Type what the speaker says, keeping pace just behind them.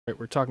Right?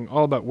 We're talking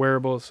all about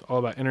wearables, all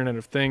about Internet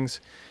of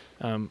Things.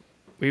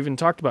 We even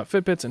talked about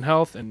Fitbits and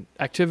health and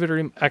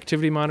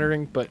activity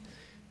monitoring, but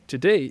to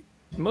date,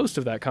 most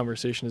of that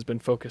conversation has been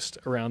focused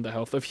around the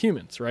health of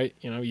humans, right?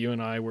 You know, you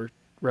and I were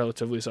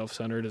relatively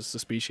self-centered as a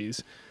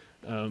species.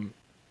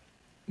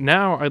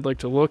 Now I'd like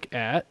to look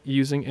at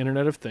using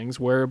Internet of Things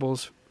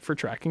wearables for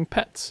tracking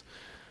pets.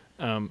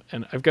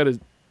 And I've got to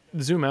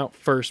zoom out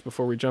first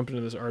before we jump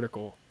into this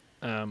article.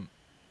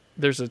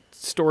 There's a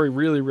story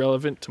really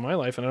relevant to my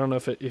life, and I don't know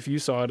if you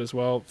saw it as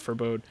well,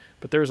 Farbod,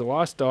 but there was a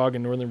lost dog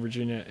in Northern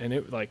Virginia, and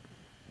it like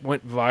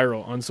went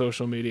viral on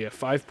social media.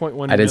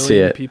 5.1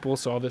 million people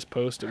saw this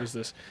post. It was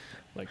this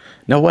like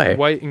no way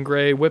white and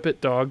gray whippet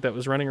dog that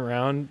was running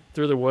around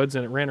through the woods,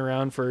 and it ran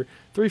around for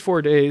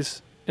 3-4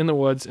 days in the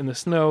woods in the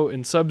snow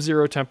in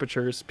sub-zero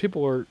temperatures.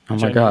 People were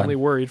genuinely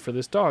worried for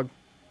this dog.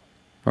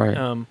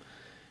 Right.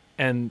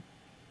 And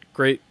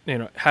great,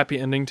 happy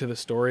ending to the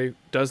story.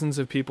 Dozens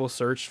of people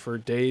searched for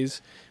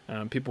days.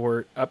 People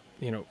were up,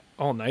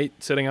 all night,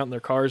 sitting out in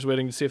their cars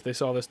waiting to see if they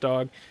saw this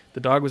dog.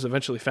 The dog was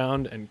eventually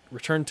found and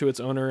returned to its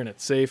owner, and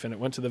it's safe, and it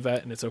went to the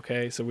vet, and it's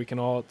okay. So we can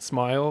all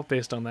smile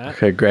based on that.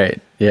 Okay,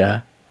 great.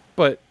 Yeah.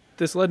 But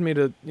this led me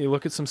to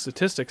look at some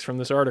statistics from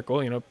this article.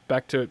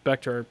 Back to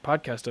our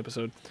podcast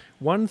episode.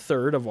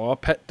 1/3 of all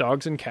pet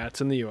dogs and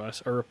cats in the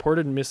U.S. are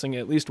reported missing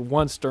at least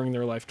once during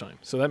their lifetime.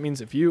 So that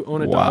means if you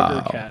own a dog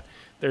or a cat,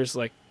 there's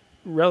like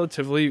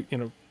relatively,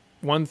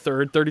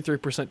 1/3,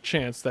 33%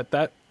 chance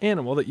that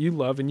animal that you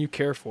love and you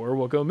care for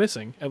will go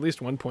missing at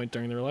least one point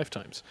during their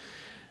lifetimes.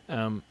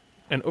 And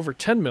over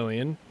 10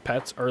 million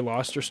pets are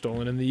lost or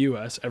stolen in the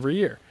U.S. every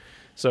year.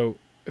 So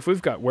if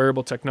we've got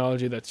wearable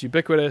technology that's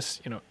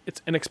ubiquitous,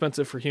 it's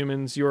inexpensive for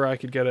humans. You or I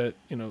could get a,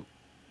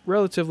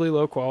 relatively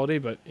low quality,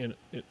 but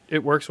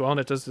it works well and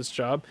it does this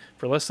job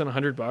for less than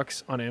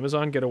 $100 on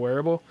Amazon. Get a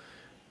wearable.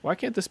 Why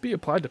can't this be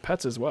applied to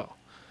pets as well?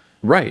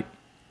 Right.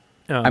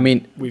 I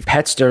mean,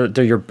 pets,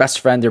 they're your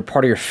best friend. They're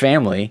part of your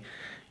family.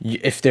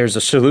 If there's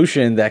a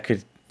solution that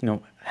could,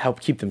 help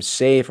keep them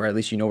safe, or at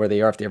least where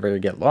they are if they ever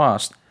get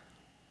lost,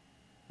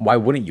 why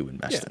wouldn't you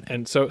invest in it?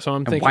 And so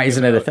I'm thinking, why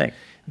isn't it a thing?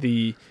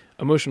 The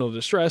emotional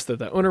distress that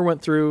the owner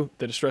went through,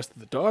 the distress that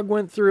the dog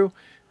went through,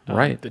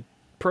 right? The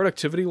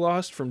productivity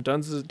lost from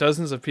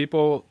dozens of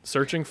people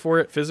searching for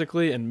it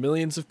physically and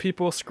millions of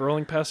people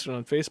scrolling past it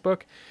on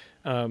Facebook.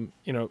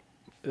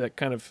 That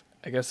kind of,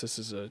 I guess this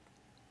is a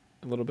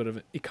little bit of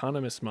an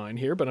economist mind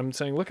here, but I'm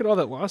saying, look at all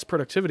that lost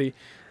productivity,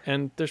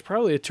 and there's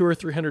probably a $200 or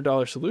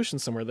 $300 solution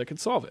somewhere that could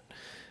solve it.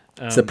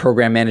 It's the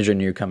program manager in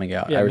you coming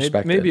out. Yeah, I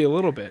respect maybe it. a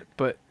little bit,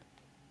 but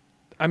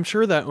I'm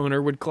sure that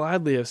owner would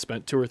gladly have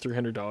spent $200 or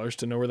 $300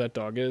 to know where that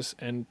dog is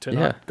and to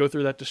not go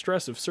through that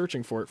distress of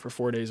searching for it for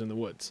 4 days in the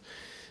woods.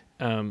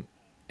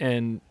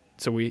 And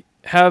so we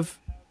have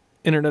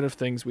Internet of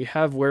Things, we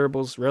have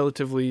wearables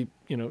relatively,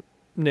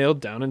 nailed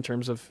down in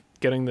terms of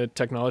getting the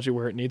technology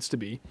where it needs to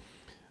be,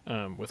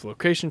 with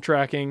location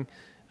tracking.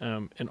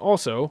 And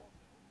also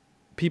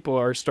people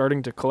are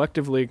starting to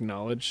collectively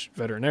acknowledge,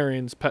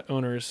 veterinarians, pet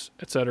owners,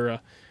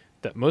 etc.,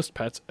 that most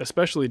pets,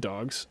 especially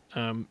dogs,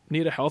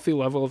 need a healthy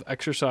level of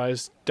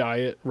exercise,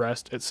 diet,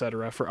 rest,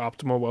 etc., for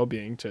optimal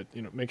well-being to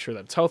make sure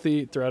that it's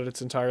healthy throughout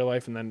its entire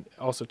life, and then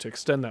also to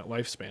extend that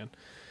lifespan.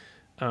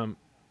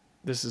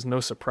 This is no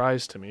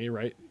surprise to me,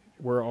 right?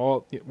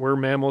 We're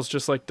mammals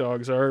just like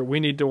dogs are. We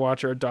need to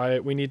watch our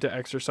diet. We need to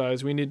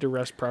exercise. We need to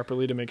rest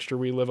properly to make sure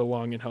we live a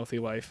long and healthy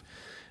life.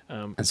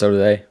 And so do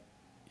they.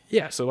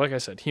 Yeah. So like I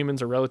said,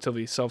 humans are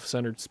relatively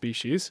self-centered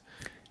species.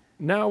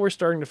 Now we're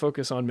starting to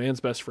focus on man's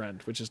best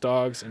friend, which is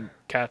dogs and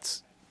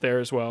cats there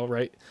as well,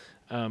 right?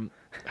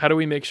 How do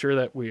we make sure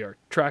that we are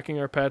tracking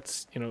our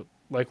pets,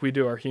 like we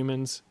do our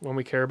humans when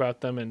we care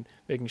about them, and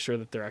making sure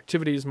that their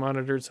activity is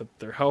monitored, so that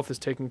their health is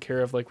taken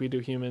care of like we do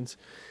humans?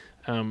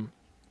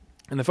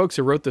 And the folks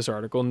who wrote this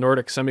article,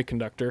 Nordic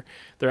Semiconductor,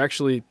 they're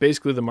actually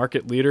basically the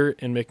market leader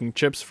in making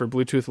chips for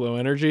Bluetooth Low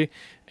Energy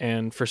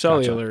and for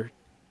cellular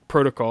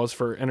protocols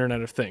for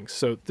Internet of Things.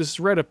 So this is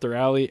right up their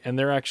alley, and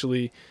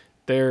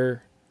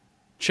their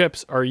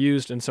chips are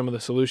used in some of the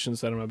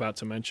solutions that I'm about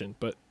to mention.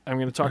 But I'm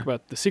going to talk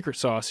about the secret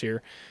sauce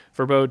here.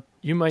 Farbod,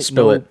 you might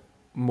know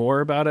more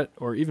about it,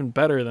 or even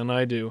better than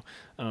I do,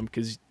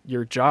 because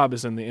your job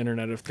is in the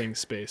Internet of Things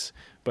space.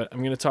 But I'm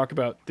going to talk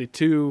about the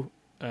two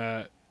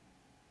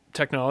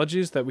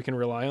technologies that we can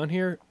rely on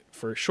here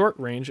for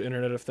short-range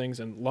Internet of Things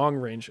and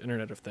long-range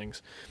Internet of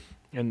Things.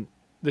 And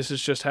this is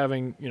just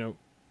having,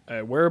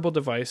 a wearable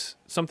device,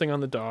 something on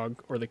the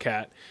dog or the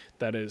cat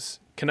that is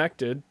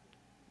connected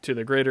to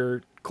the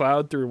greater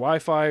cloud through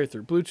Wi-Fi or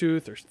through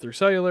Bluetooth or through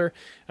cellular,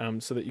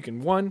 so that you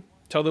can, 1,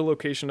 tell the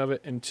location of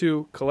it, and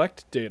 2,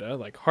 collect data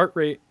like heart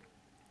rate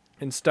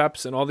and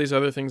steps and all these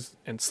other things,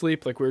 and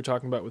sleep like we were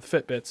talking about with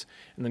Fitbits,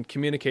 and then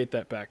communicate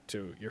that back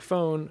to your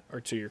phone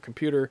or to your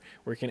computer,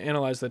 where you can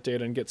analyze that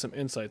data and get some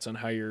insights on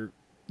how your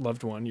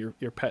loved one,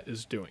 your pet,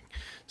 is doing.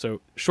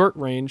 So short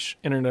range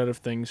Internet of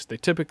Things, they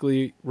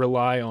typically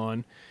rely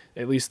on,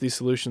 at least these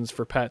solutions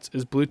for pets,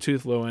 is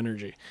Bluetooth Low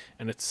Energy.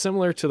 And it's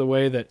similar to the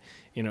way that,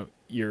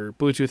 your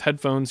Bluetooth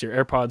headphones, your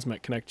AirPods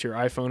might connect to your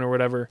iPhone or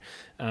whatever.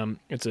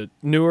 It's a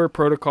newer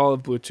protocol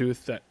of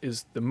Bluetooth that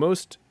is the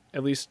most,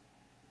 at least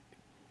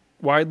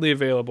widely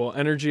available,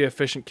 energy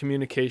efficient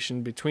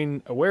communication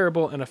between a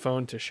wearable and a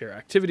phone to share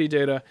activity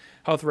data,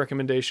 health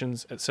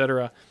recommendations,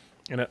 etc.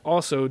 And it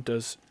also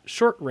does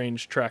short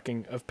range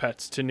tracking of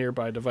pets to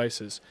nearby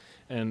devices.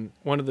 And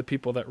one of the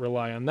people that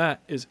rely on that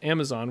is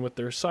Amazon with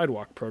their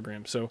Sidewalk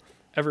program. So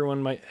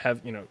everyone might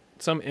have,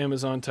 some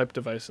Amazon type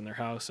device in their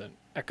house, an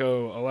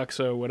Echo,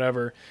 Alexa,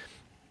 whatever.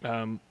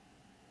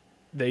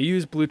 They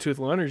use Bluetooth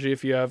Low Energy.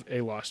 If you have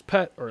a lost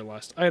pet or a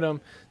lost item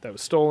that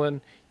was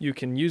stolen, you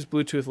can use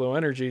Bluetooth Low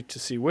Energy to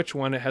see which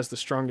one it has the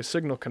strongest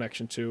signal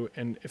connection to.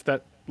 And if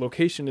that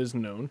location is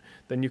known,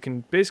 then you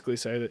can basically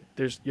say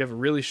that you have a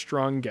really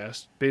strong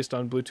guess based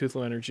on Bluetooth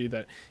Low Energy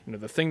that,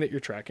 the thing that you're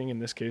tracking, in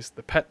this case,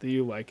 the pet that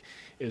you like,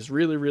 is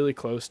really, really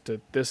close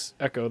to this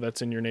Echo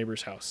that's in your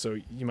neighbor's house. So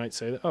you might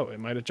say that, it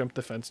might have jumped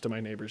the fence to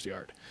my neighbor's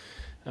yard.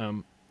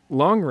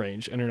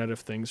 Long-range Internet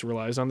of Things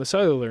relies on the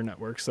cellular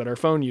networks that our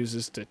phone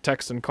uses to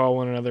text and call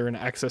one another and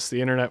access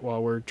the internet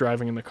while we're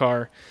driving in the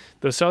car.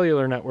 Those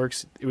cellular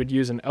networks, it would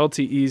use an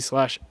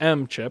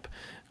LTE/M chip,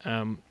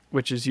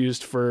 which is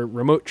used for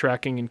remote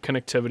tracking and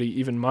connectivity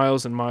even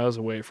miles and miles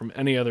away from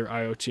any other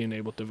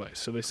IoT-enabled device.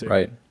 So they say,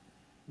 right,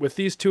 with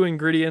these two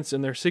ingredients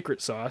in their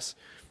secret sauce,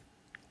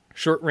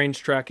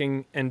 short-range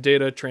tracking and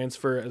data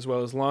transfer as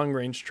well as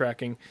long-range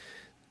tracking,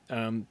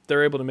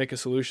 they're able to make a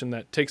solution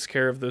that takes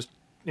care of those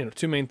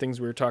two main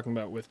things we were talking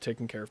about with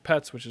taking care of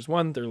pets, which is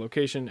one, their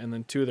location, and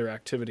then two, their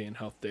activity and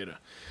health data.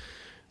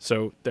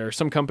 So there are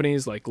some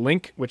companies like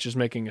Link, which is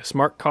making a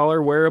smart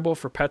collar wearable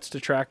for pets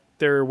to track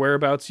their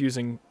whereabouts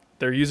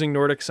they're using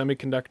Nordic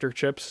Semiconductor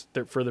chips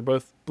for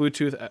both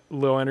Bluetooth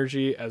Low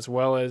Energy as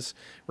well as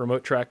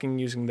remote tracking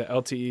using the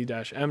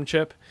LTE-M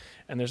chip.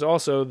 And there's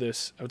also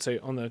this, I would say,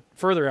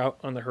 further out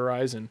on the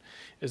horizon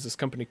is this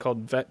company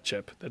called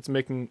VetChip that's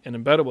making an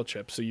embeddable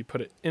chip. So you put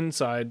it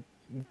inside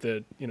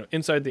the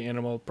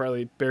animal,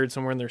 probably buried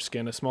somewhere in their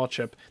skin, a small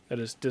chip that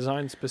is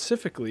designed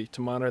specifically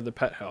to monitor the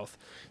pet health.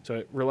 So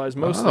it relies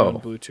mostly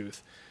on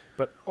Bluetooth,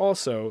 but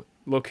also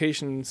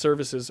location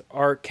services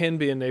can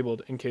be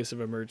enabled in case of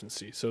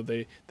emergency. So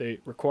they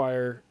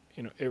require,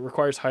 it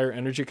requires higher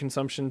energy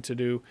consumption to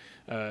do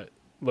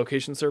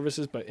location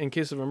services, but in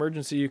case of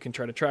emergency, you can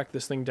try to track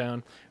this thing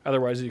down.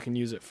 Otherwise, you can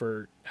use it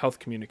for health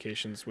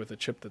communications with a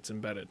chip that's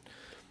embedded.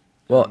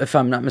 Well, if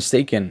I'm not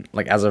mistaken,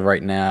 like as of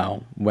right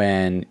now,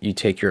 when you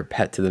take your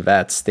pet to the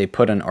vets, they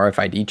put an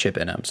RFID chip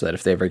in them so that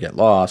if they ever get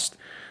lost,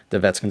 the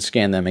vets can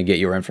scan them and get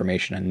your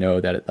information and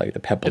know that the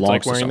pet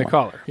belongs to someone. It's like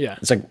wearing the collar. Yeah.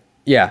 It's like,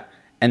 yeah.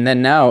 And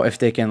then now if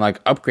they can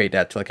upgrade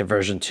that to a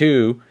version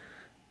 2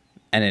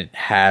 and it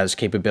has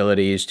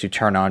capabilities to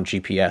turn on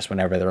GPS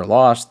whenever they're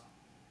lost,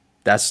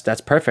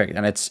 that's perfect.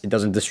 And it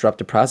doesn't disrupt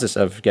the process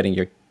of getting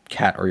your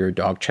cat or your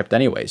dog chipped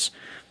anyways.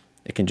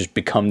 It can just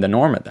become the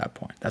norm at that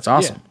point. That's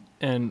awesome.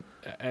 Yeah. And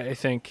I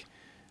think,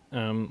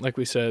 like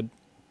we said,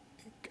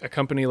 a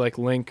company like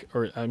Link,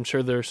 or I'm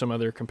sure there are some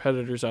other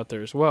competitors out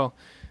there as well,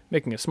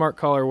 making a smart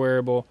collar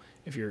wearable.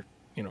 If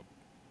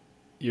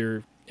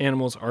your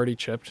animal's already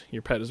chipped,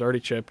 your pet is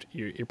already chipped,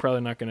 you're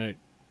probably not going to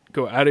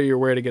go out of your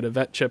way to get a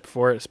vet chip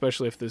for it,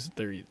 especially if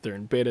they're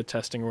in beta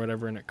testing or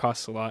whatever, and it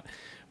costs a lot.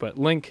 But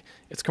Link,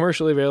 it's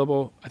commercially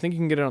available. I think you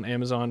can get it on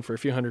Amazon for a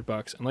few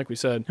 $100. And like we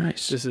said,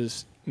 nice. This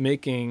is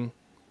making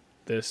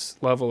this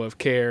level of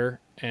care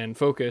and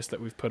focus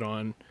that we've put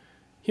on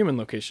human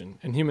location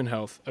and human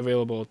health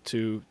available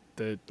to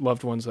the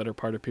loved ones that are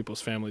part of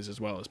people's families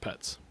as well as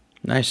pets.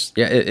 Nice.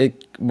 Yeah,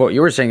 what you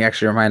were saying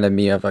actually reminded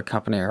me of a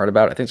company I heard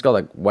about. I think it's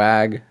called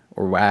Wag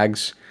or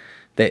Wags.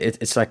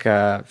 It's like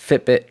a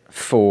Fitbit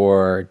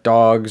for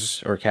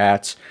dogs or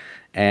cats.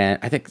 And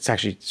I think it's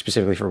actually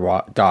specifically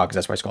for dogs.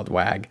 That's why it's called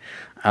Wag.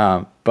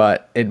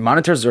 But it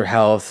monitors their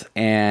health,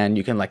 and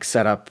you can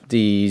set up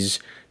these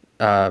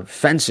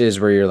fences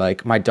where you're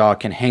like, my dog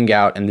can hang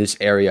out in this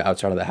area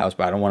outside of the house,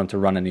 but I don't want him to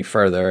run any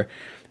further.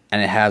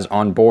 And it has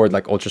on board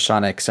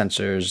ultrasonic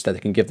sensors that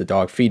can give the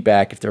dog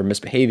feedback if they're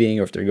misbehaving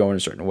or if they're going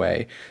a certain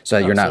way, so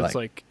that you're not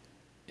it's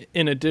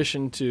in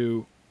addition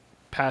to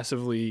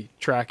passively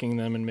tracking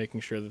them and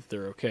making sure that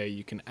they're okay,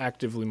 you can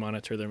actively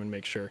monitor them and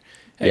make sure,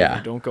 hey,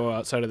 don't go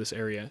outside of this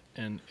area,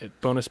 and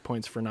bonus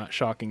points for not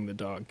shocking the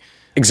dog.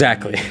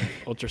 Exactly.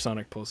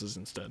 Ultrasonic pulses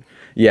instead.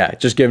 Yeah,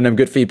 just giving them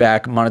good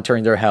feedback,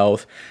 monitoring their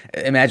health.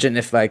 Imagine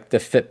if the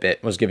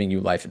Fitbit was giving you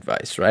life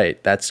advice,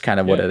 right? That's kind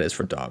of what it is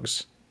for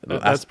dogs.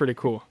 That's pretty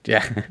cool.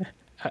 Yeah.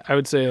 I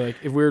would say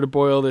if we were to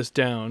boil this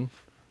down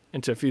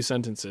into a few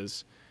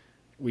sentences,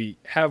 we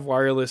have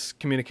wireless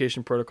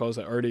communication protocols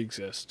that already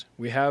exist.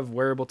 We have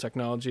wearable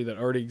technology that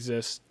already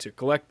exists to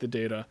collect the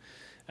data.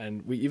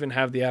 And we even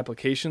have the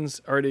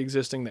applications already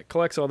existing that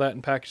collects all that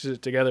and packages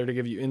it together to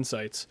give you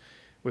insights.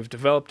 We've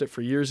developed it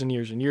for years and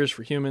years and years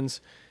for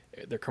humans.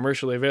 They're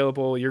commercially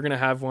available. You're going to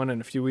have one in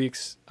a few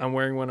weeks. I'm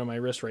wearing one on my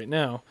wrist right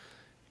now.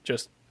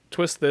 Just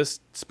twist this,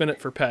 spin it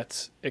for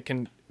pets. It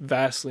can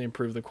vastly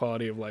improve the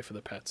quality of life of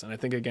the pets. And I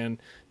think, again,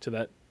 to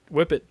that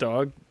Whippet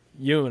dog,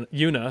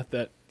 Una,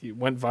 that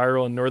went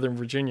viral in Northern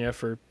Virginia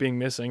for being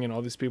missing, and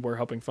all these people were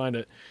helping find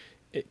it.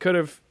 It could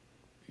have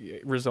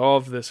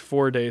resolved this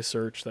 4-day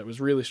search that was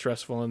really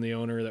stressful on the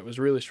owner, that was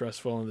really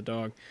stressful on the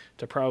dog,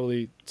 to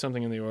probably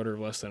something in the order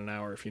of less than an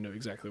hour if you know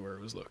exactly where it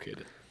was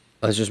located.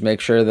 Let's just make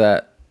sure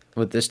that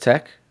with this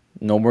tech,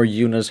 no more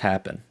UNAs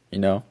happen, you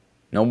know?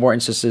 No more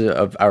instances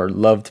of our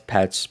loved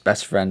pets,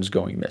 best friends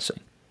going missing.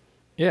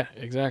 Yeah,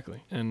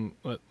 exactly. And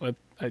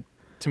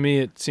to me,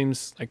 it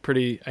seems like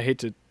pretty, I hate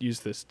to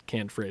use this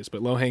canned phrase,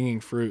 but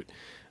low-hanging fruit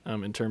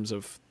in terms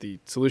of the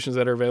solutions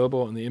that are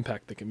available and the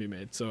impact that can be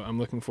made. So I'm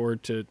looking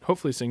forward to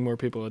hopefully seeing more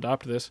people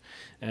adopt this.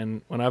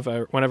 And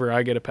whenever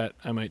I get a pet,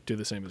 I might do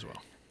the same as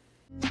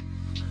well.